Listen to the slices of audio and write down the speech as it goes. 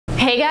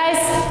Hey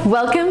guys,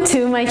 welcome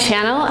to my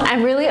channel.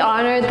 I'm really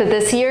honored that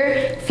this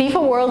year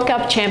FIFA World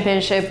Cup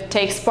Championship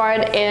takes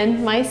part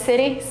in my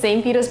city,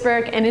 St.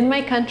 Petersburg, and in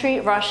my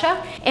country,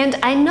 Russia. And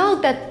I know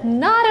that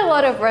not a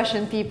lot of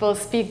Russian people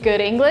speak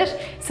good English.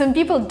 Some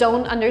people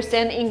don't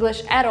understand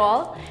English at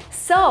all.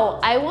 So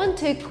I want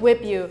to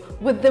equip you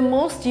with the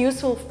most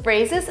useful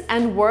phrases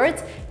and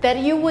words that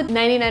you would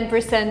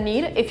 99%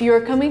 need if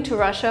you're coming to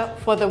Russia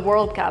for the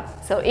World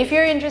Cup. So if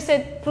you're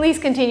interested, please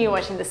continue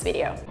watching this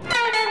video.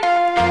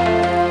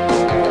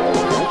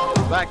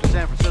 Back to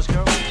San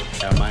Francisco.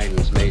 Our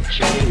minds may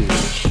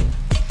change.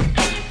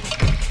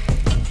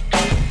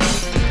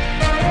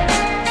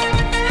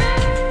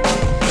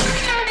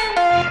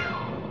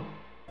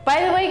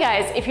 By the way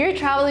guys, if you're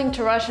traveling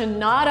to Russia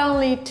not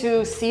only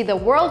to see the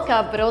World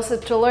Cup, but also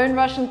to learn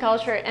Russian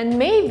culture and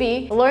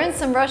maybe learn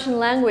some Russian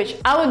language,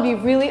 I would be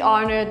really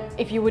honored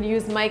if you would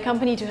use my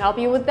company to help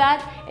you with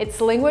that. It's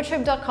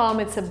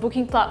linguatrip.com. It's a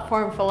booking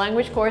platform for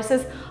language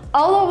courses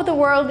all over the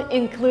world,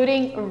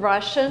 including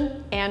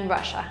Russian and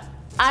Russia.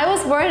 I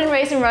was born and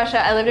raised in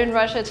Russia. I lived in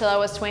Russia till I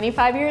was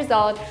 25 years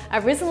old. I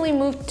recently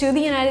moved to the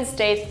United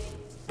States,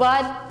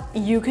 but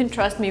you can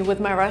trust me with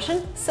my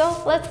Russian,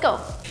 so let's go.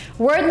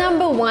 Word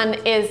number one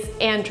is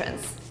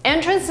entrance.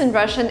 Entrance in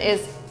Russian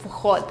is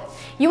vhod.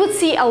 You would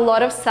see a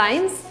lot of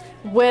signs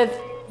with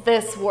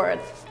this word,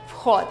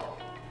 vhod.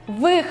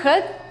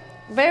 Выход,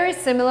 very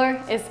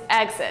similar, is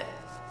exit.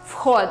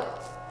 Вход,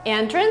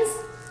 entrance,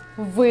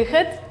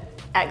 выход,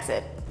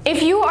 exit.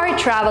 If you are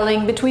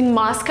traveling between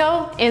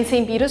Moscow and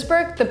St.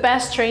 Petersburg, the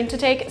best train to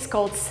take is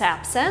called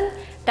Sapsan.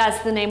 That's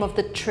the name of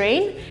the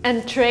train.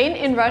 And train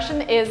in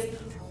Russian is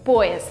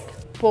poezd.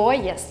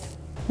 Поезд.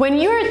 When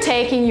you're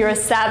taking your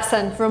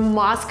Sapsan from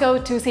Moscow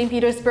to St.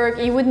 Petersburg,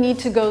 you would need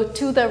to go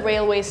to the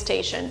railway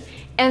station.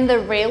 And the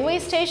railway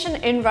station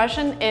in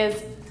Russian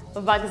is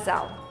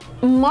Вокзал.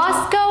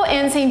 Moscow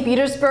and St.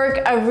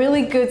 Petersburg are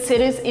really good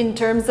cities in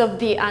terms of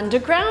the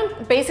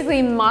underground. Basically,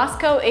 in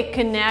Moscow, it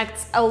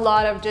connects a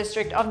lot of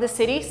districts of the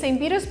city. St.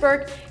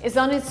 Petersburg is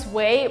on its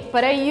way,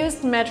 but I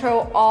used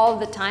Metro all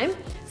the time.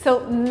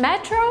 So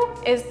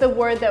Metro is the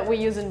word that we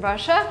use in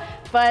Russia,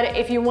 but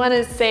if you want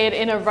to say it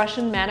in a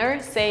Russian manner,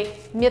 say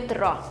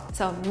Metro.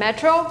 So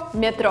Metro,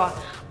 Metro.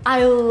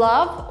 I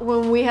love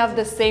when we have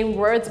the same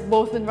words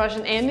both in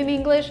Russian and in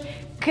English,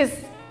 because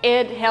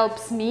it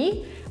helps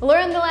me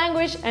learn the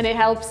language and it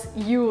helps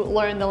you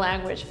learn the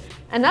language.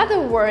 Another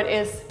word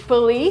is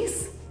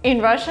police,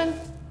 in Russian,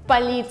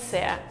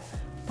 Полиция.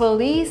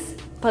 Police,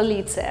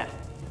 Полиция.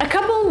 A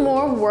couple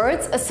more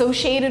words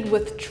associated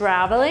with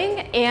traveling,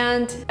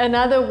 and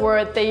another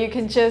word that you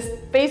can just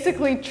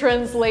basically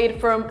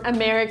translate from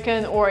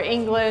American or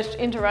English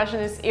into Russian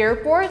is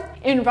airport.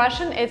 In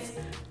Russian, it's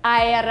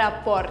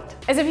aeroport.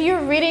 As if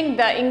you're reading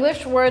the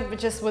English word, but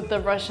just with the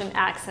Russian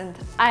accent.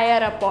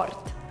 Aeroport.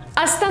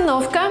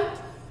 Остановка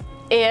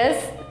is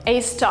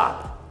a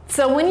stop.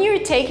 So when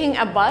you're taking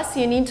a bus,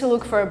 you need to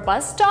look for a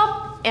bus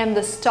stop, and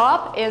the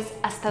stop is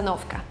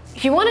остановка.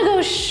 If you want to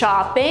go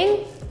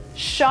shopping,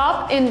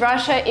 shop in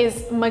Russia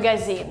is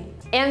magazin.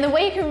 And the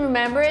way you can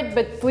remember it,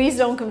 but please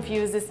don't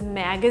confuse this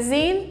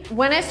magazine.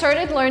 When I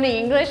started learning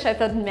English, I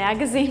thought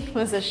magazine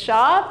was a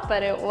shop,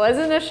 but it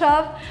wasn't a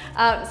shop.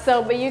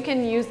 But you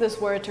can use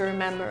this word to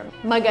remember.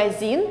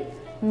 Magazin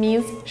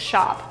means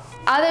shop.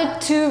 Other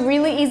two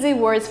really easy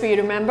words for you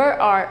to remember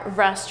are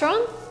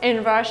restaurant,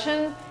 in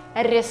Russian,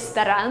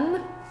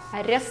 restoran,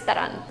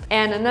 restoran.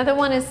 And another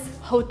one is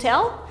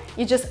hotel.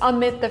 You just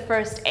omit the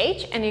first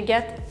H and you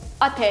get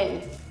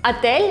Отель.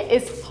 Отель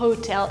is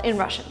hotel in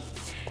Russian.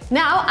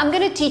 Now I'm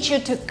going to teach you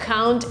to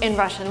count in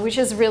Russian, which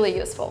is really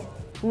useful.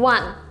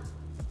 1,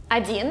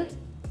 Один,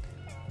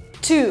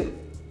 2,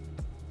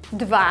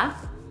 два,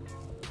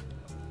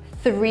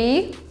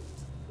 3,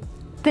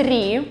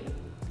 3,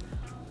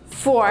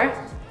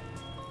 4,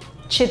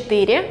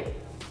 Четыре,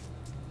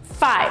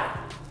 5,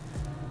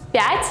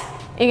 Пять.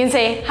 You can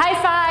say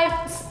high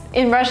five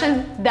in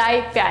Russian,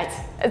 дай пять.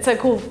 It's a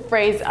cool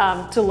phrase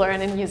to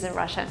learn and use in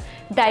Russian.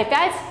 Дай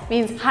пять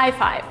means high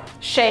five.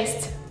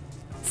 Шесть,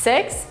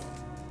 6,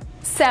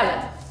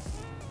 7,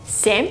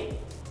 семь,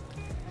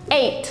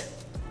 8,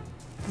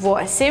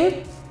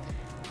 восемь,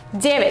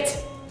 9,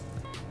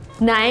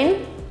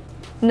 9,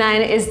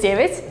 9 is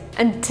 9,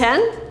 and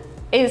 10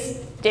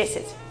 is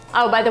 10.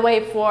 Oh, by the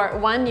way, for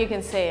 1 you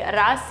can say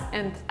раз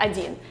and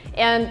один.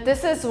 And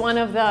this is one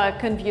of the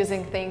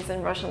confusing things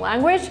in Russian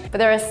language, but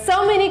there are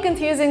so many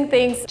confusing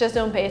things, just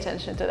don't pay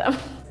attention to them.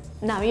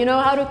 Now you know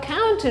how to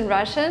count in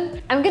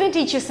Russian. I'm gonna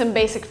teach you some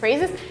basic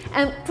phrases,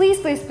 and please,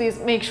 please, please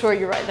make sure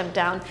you write them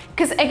down.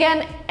 Because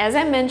again, as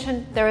I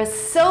mentioned, there are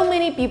so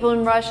many people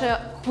in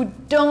Russia who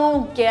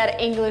don't get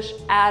English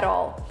at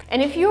all.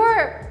 And if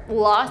you're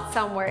lost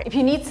somewhere, if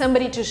you need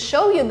somebody to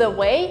show you the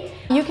way,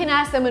 you can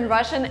ask them in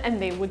Russian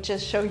and they would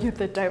just show you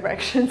the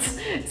directions.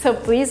 So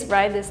please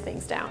write these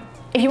things down.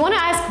 If you want to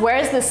ask where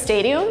is the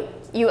stadium,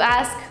 you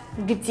ask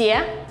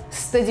где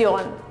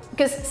стадион.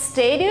 Because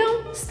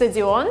stadium,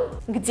 стадион,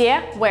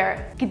 где,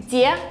 where,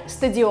 где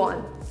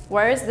стадион.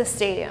 Where is the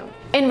stadium?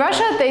 In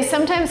Russia, they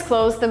sometimes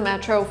close the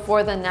metro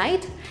for the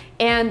night,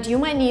 and you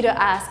might need to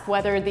ask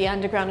whether the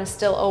underground is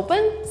still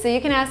open. So you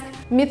can ask,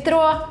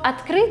 Metro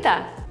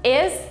открыто?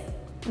 Is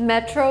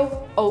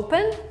metro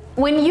open?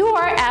 When you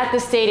are at the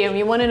stadium,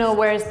 you want to know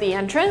where is the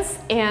entrance,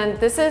 and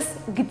this is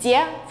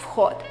где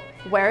вход?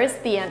 Where is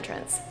the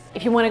entrance?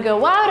 If you want to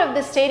go out of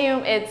the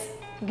stadium, it's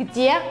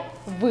где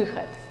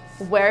выход?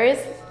 Where is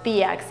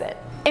the exit?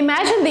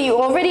 Imagine that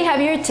you already have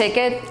your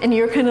ticket and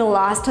you're kind of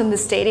lost in the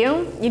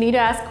stadium. You need to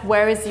ask,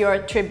 where is your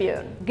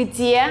tribune?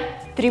 Где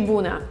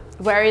трибуна?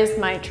 Where is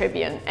my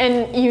tribune?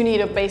 And you need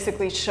to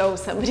basically show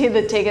somebody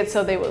the ticket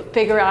so they will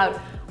figure out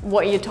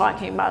what you're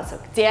talking about. So,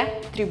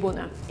 где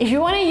трибуна? If you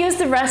want to use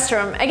the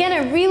restroom, again,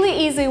 a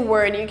really easy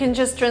word, you can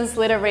just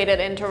transliterate it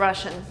into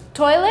Russian.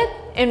 Toilet,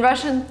 in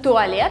Russian,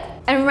 туалет.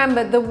 And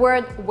remember, the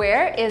word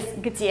where is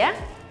где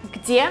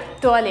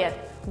туалет?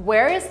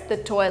 Where is the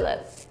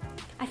toilet?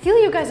 I feel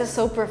you guys are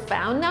so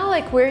profound now,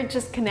 like we're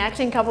just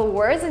connecting a couple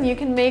words and you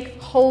can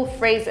make whole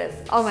phrases.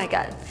 Oh my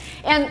God.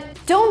 And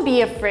don't be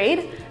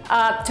afraid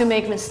to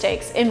make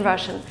mistakes in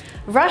Russian.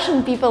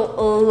 Russian people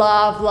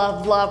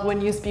love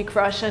when you speak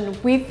Russian.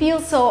 We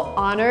feel so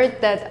honored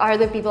that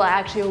other people are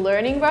actually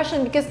learning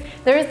Russian, because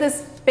there is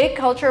this big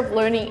culture of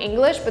learning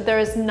English, but there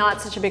is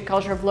not such a big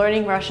culture of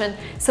learning Russian.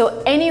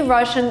 So any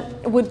Russian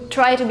would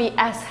try to be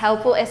as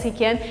helpful as he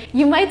can.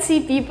 You might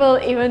see people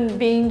even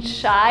being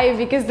shy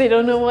because they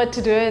don't know what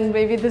to do, and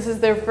maybe this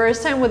is their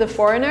first time with a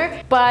foreigner.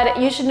 But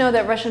you should know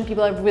that Russian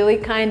people are really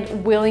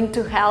kind, willing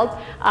to help.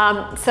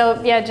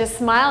 So yeah, just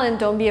smile and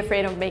don't be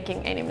afraid of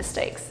making any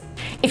mistakes.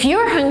 If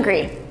you're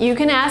hungry, you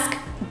can ask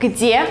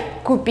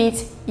где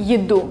купить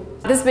еду?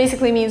 This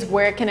basically means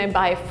where can I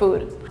buy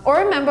food? Or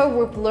remember,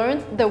 we've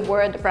learned the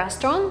word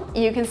restaurant.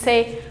 You can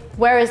say,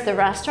 where is the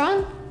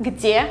restaurant?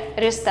 Где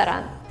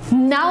ресторан?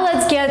 Now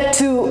let's get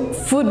to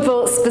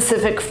football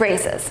specific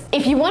phrases.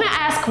 If you want to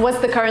ask what's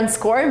the current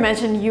score,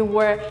 imagine you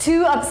were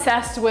too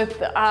obsessed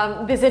with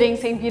visiting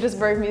St.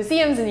 Petersburg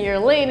museums and you're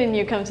late and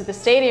you come to the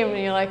stadium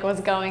and you're like,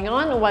 what's going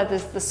on? What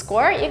is the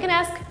score? You can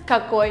ask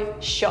какой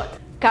счет?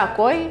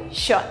 Какой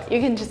счет? You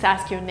can just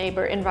ask your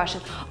neighbor in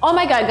Russian. Oh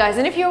my God, guys,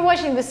 and if you're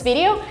watching this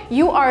video,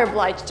 you are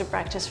obliged to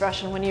practice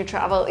Russian when you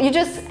travel. You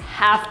just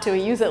have to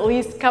use at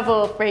least a couple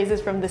of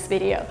phrases from this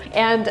video.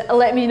 And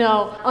let me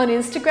know on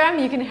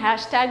Instagram. You can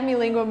hashtag me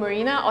Lingua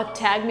Marina or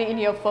tag me in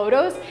your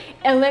photos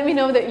and let me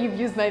know that you've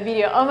used my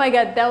video. Oh my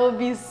God, that would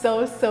be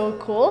so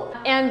cool.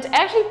 And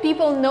actually,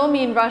 people know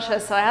me in Russia,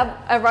 so I have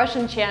a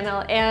Russian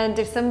channel, and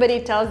if somebody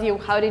tells you,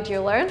 how did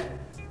you learn?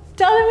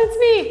 Tell them it's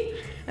me.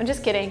 I'm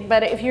just kidding,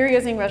 but if you're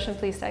using Russian,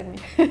 please tag me.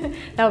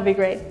 That would be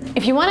great.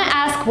 If you want to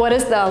ask what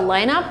is the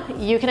lineup,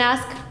 you can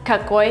ask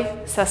какой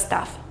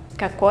состав?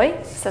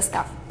 Какой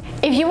состав?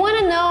 If you want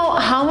to know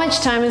how much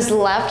time is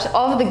left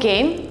of the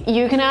game,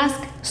 you can ask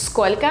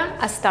сколько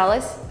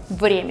осталось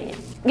времени?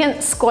 Again,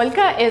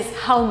 сколько is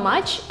how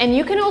much, and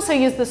you can also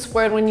use this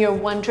word when you're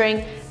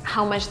wondering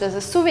how much does a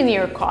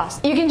souvenir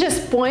cost. You can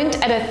just point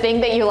at a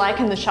thing that you like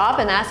in the shop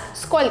and ask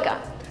сколько.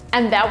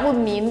 And that would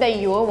mean that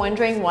you are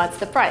wondering what's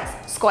the price.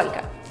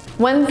 Сколько?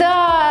 When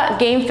the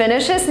game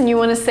finishes and you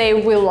want to say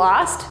we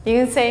lost, you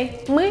can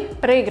say мы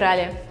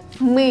проиграли.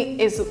 Мы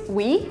is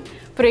we,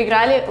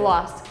 проиграли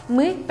lost.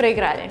 Мы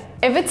проиграли.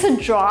 If it's a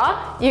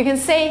draw, you can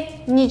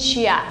say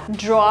ничья.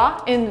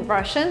 Draw in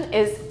Russian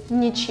is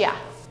ничья.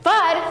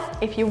 But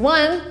if you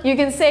won, you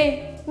can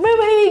say мы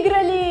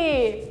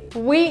выиграли.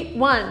 We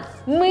won.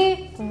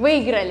 Мы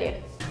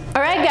выиграли.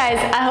 Alright guys,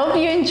 I hope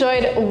you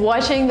enjoyed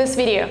watching this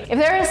video. If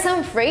there are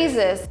some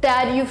phrases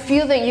that you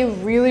feel that you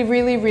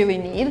really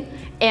need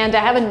and I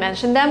haven't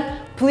mentioned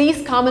them,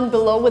 please comment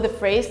below with a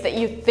phrase that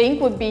you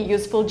think would be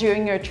useful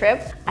during your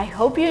trip. I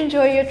hope you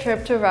enjoy your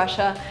trip to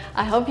Russia.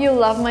 I hope you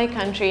love my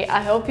country.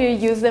 I hope you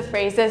use the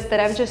phrases that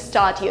I've just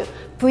taught you.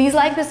 Please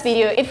like this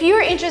video. If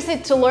you're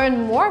interested to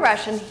learn more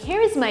Russian, here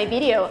is my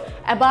video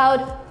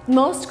about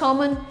most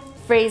common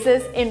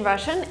phrases in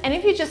Russian, and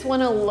if you just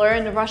want to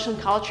learn Russian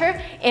culture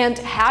and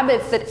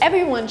habits that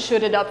everyone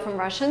should adopt from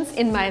Russians,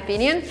 in my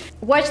opinion,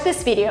 watch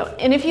this video.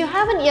 And if you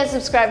haven't yet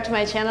subscribed to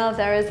my channel,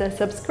 there is a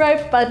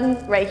subscribe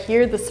button right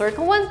here, the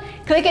circle one.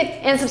 Click it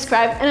and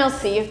subscribe, and I'll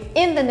see you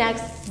in the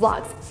next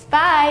vlogs.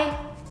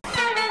 Bye!